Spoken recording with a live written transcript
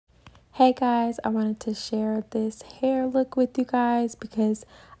Hey guys, I wanted to share this hair look with you guys because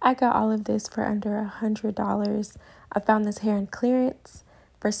I got all of this for under $100. I found this hair in clearance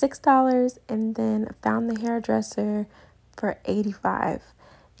for $6 and then found the hairdresser for $85.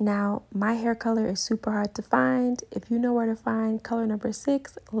 Now, my hair color is super hard to find. If you know where to find color number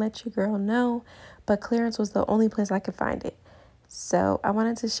 6, let your girl know. But clearance was the only place I could find it. So I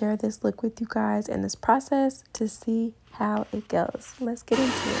wanted to share this look with you guys and this process to see how it goes. Let's get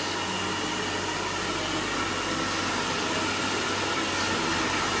into it.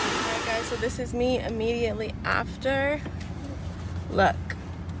 So this is me immediately after. Look,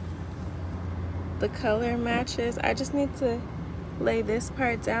 the color matches. I just need to lay this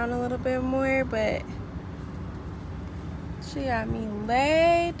part down a little bit more, but she got me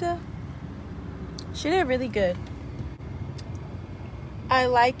laid. She did really good. I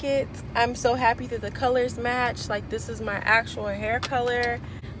like it. I'm so happy that the colors match. Like, this is my actual hair color.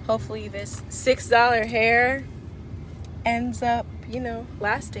 Hopefully this $6 hair ends up, you know,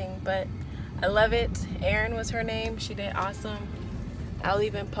 lasting, but I love it. Erin was her name. She did awesome. I'll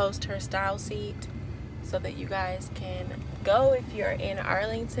even post her style sheet so that you guys can go if you're in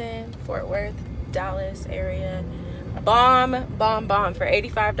Arlington, Fort Worth, Dallas area. Bomb for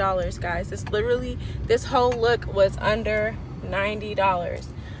 $85, guys. This whole look was under $90.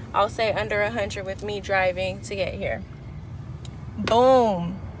 I'll say under $100 with me driving to get here.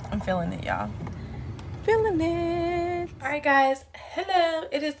 Boom. I'm feeling it, y'all. Feeling it. All right, guys. Hello.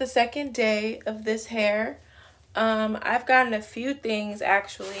 It is the second day of this hair. I've gotten a few things,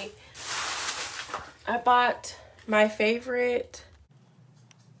 actually. I bought my favorite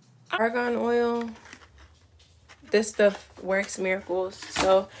argan oil. This stuff works miracles.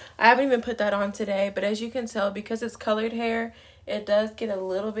 So I haven't even put that on today, but as you can tell, because it's colored hair, it does get a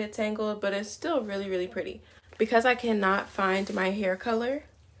little bit tangled, but it's still really, really pretty. Because I cannot find my hair color,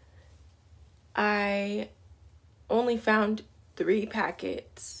 I only found 3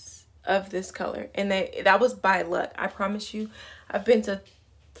 packets of this color, and that was by luck. I promise you, I've been to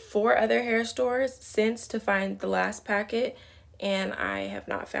 4 other hair stores since to find the last packet, and I have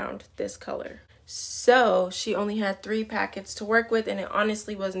not found this color. So she only had 3 packets to work with, and it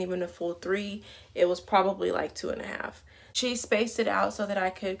honestly wasn't even a full 3. It was probably like 2.5. She spaced it out so that I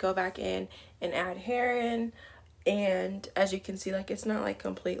could go back in and add hair in, and as you can see, like, it's not like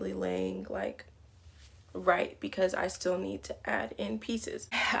completely laying like right because I still need to add in pieces.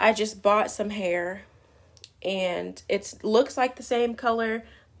 I just bought some hair and it looks like the same color,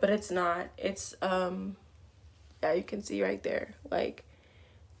 but it's not. It's yeah, you can see right there, like,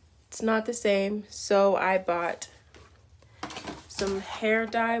 it's not the same. So I bought some hair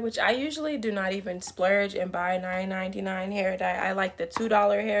dye, which I usually do not even splurge and buy $9.99 hair dye. I like the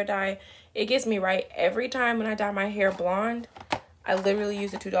 $2 hair dye. It gets me right every time when I dye my hair blonde. I literally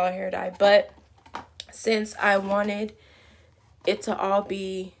use the $2 hair dye, but since I wanted it to all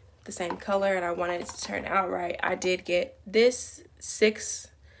be the same color and I wanted it to turn out right, I did get this 6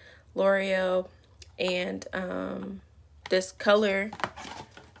 L'Oreal, and this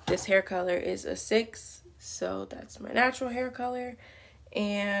hair color is a 6, so that's my natural hair color,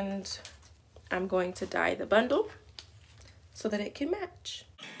 and I'm going to dye the bundle so that it can match.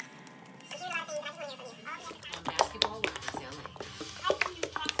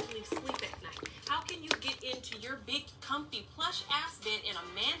 Into your big comfy plush ass bed in a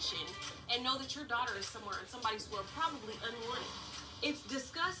mansion and know that your daughter is somewhere in somebody's world, probably unwanted. It's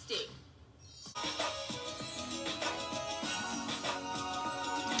disgusting.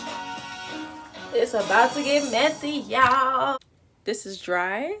 It's about to get messy, y'all. This is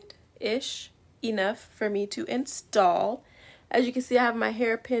dried-ish enough for me to install. As you can see, I have my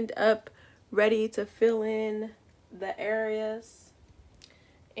hair pinned up, ready to fill in the areas.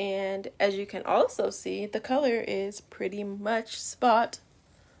 And as you can also see, the color is pretty much spot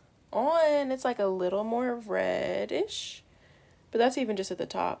on. It's like a little more reddish, but that's even just at the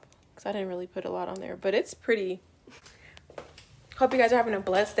top because I didn't really put a lot on there, but it's pretty. Hope you guys are having a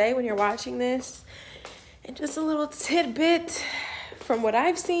blessed day when you're watching this. And just a little tidbit from what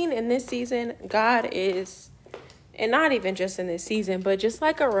I've seen in this season, God is, and not even just in this season, but just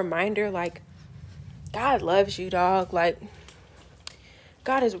like a reminder, like, God loves you, dog. Like,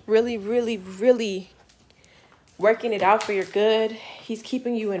 God is really, really, really working it out for your good. He's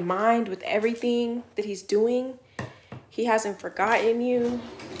keeping you in mind with everything that he's doing. He hasn't forgotten you.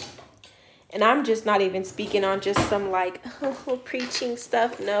 And I'm just not even speaking on just some like preaching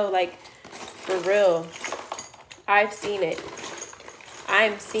stuff. No, like, for real. I've seen it.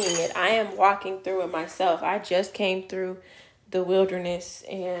 I'm seeing it. I am walking through it myself. I just came through the wilderness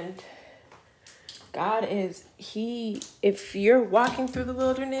and God is, if you're walking through the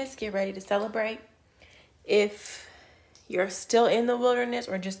wilderness, get ready to celebrate. If you're still in the wilderness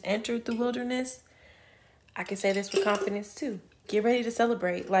or just entered the wilderness, I can say this with confidence too. Get ready to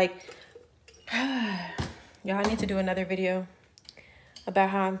celebrate. Like, y'all, I need to do another video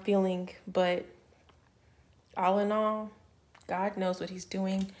about how I'm feeling, but all in all, God knows what he's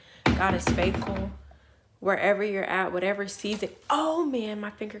doing. God is faithful. Wherever you're at, whatever season. Oh man,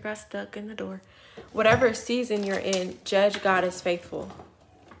 my finger got stuck in the door. Whatever season you're in, judge God as faithful.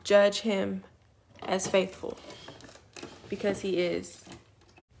 Judge him as faithful, because he is.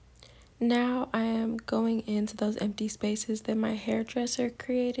 Now I am going into those empty spaces that my hairdresser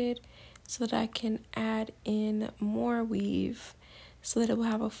created so that I can add in more weave so that it will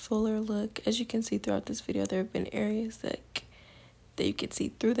have a fuller look. As you can see throughout this video, there have been areas that you can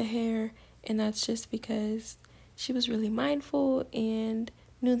see through the hair, and that's just because she was really mindful and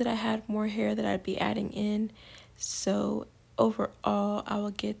knew that I had more hair that I'd be adding in. So overall, I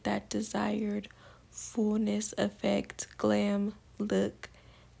will get that desired fullness effect, glam look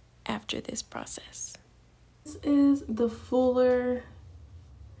after this process. This is the fuller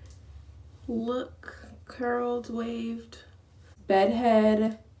look, curled, waved,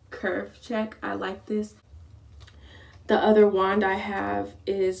 bedhead, curve check. I like this. The other wand I have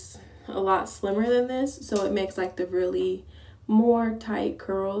is a lot slimmer than this, so it makes like the really more tight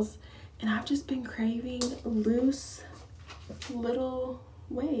curls. And I've just been craving loose little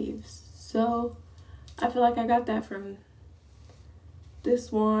waves. So I feel like I got that from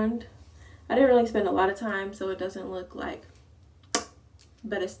this wand. I didn't really spend a lot of time, so it doesn't look like,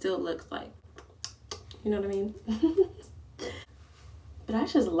 but it still looks like, you know what I mean? But I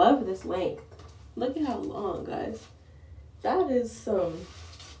just love this length. Look at how long, guys. That is some